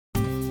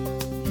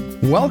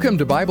Welcome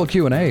to Bible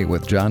Q&A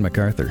with John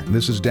MacArthur.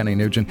 This is Denny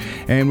Nugent,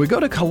 and we go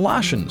to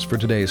Colossians for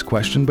today's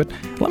question, but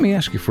let me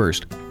ask you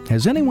first,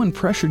 has anyone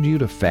pressured you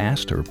to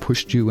fast or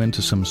pushed you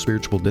into some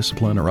spiritual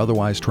discipline or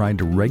otherwise tried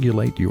to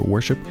regulate your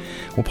worship?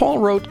 Well, Paul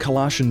wrote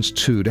Colossians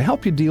 2 to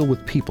help you deal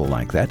with people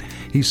like that.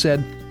 He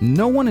said,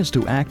 "No one is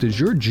to act as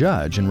your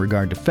judge in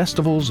regard to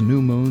festivals,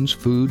 new moons,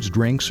 foods,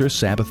 drinks, or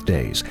Sabbath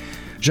days."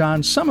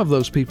 John, some of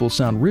those people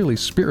sound really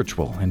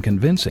spiritual and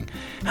convincing.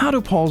 How do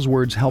Paul's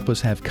words help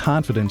us have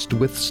confidence to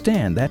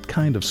withstand that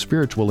kind of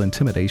spiritual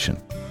intimidation?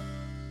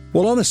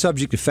 Well, on the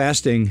subject of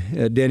fasting,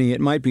 Denny, it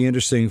might be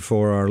interesting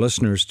for our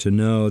listeners to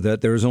know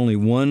that there is only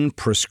one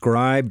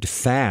prescribed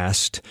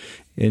fast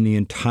in the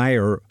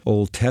entire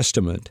Old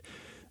Testament,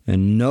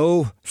 and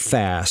no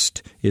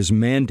fast is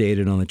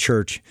mandated on the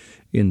church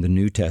in the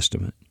New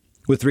Testament.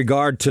 With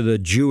regard to the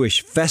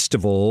Jewish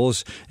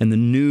festivals and the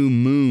new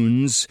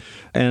moons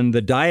and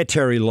the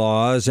dietary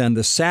laws and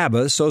the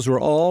Sabbaths, those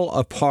were all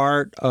a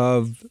part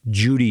of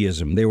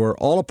Judaism. They were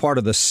all a part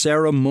of the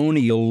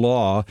ceremonial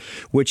law,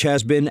 which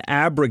has been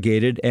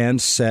abrogated and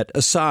set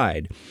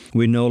aside.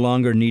 We no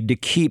longer need to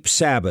keep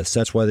Sabbaths.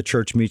 That's why the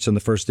church meets on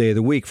the first day of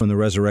the week from the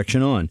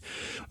resurrection on.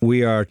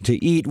 We are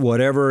to eat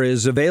whatever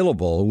is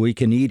available. We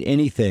can eat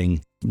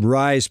anything.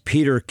 Rise,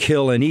 Peter,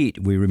 kill, and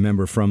eat, we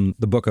remember from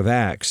the book of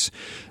Acts.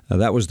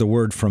 That was the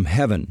word from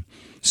heaven.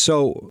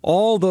 So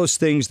all those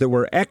things that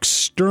were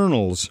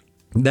externals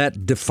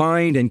that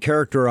defined and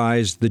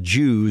characterized the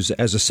Jews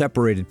as a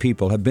separated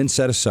people have been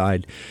set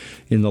aside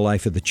in the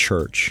life of the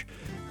church.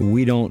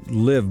 We don't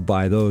live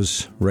by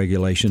those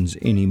regulations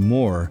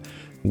anymore.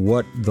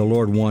 What the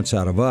Lord wants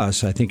out of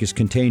us, I think, is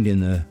contained in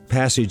the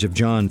passage of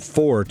John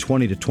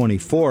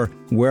 4:20-24,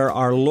 where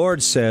our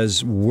Lord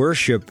says,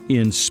 worship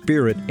in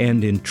spirit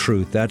and in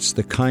truth. That's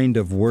the kind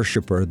of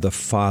worshiper the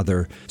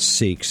Father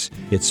seeks.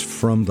 It's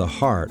from the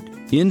heart,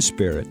 in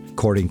spirit,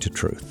 according to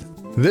truth.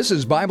 This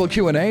is Bible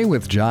Q&A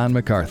with John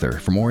MacArthur.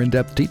 For more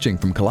in-depth teaching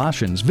from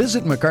Colossians,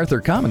 visit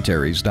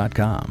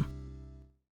MacArthurCommentaries.com.